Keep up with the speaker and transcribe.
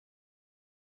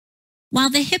While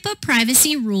the HIPAA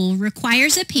privacy rule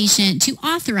requires a patient to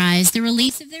authorize the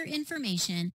release of their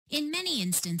information, in many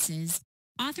instances,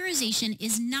 authorization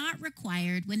is not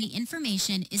required when the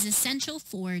information is essential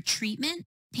for treatment,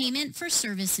 payment for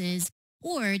services,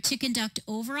 or to conduct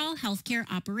overall healthcare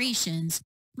operations,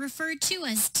 referred to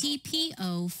as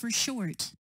TPO for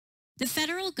short. The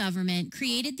federal government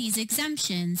created these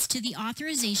exemptions to the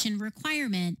authorization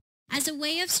requirement as a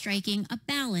way of striking a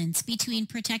balance between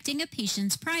protecting a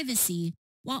patient's privacy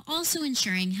while also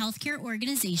ensuring healthcare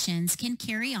organizations can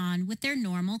carry on with their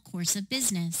normal course of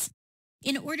business.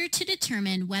 In order to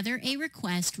determine whether a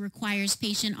request requires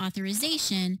patient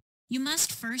authorization, you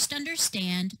must first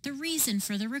understand the reason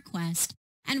for the request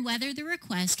and whether the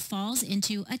request falls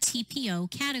into a TPO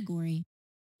category.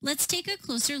 Let's take a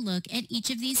closer look at each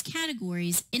of these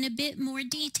categories in a bit more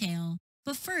detail.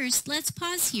 But first, let's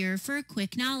pause here for a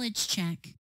quick knowledge check.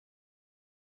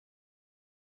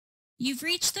 You've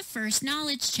reached the first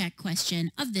knowledge check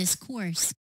question of this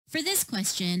course. For this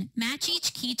question, match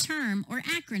each key term or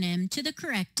acronym to the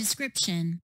correct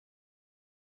description.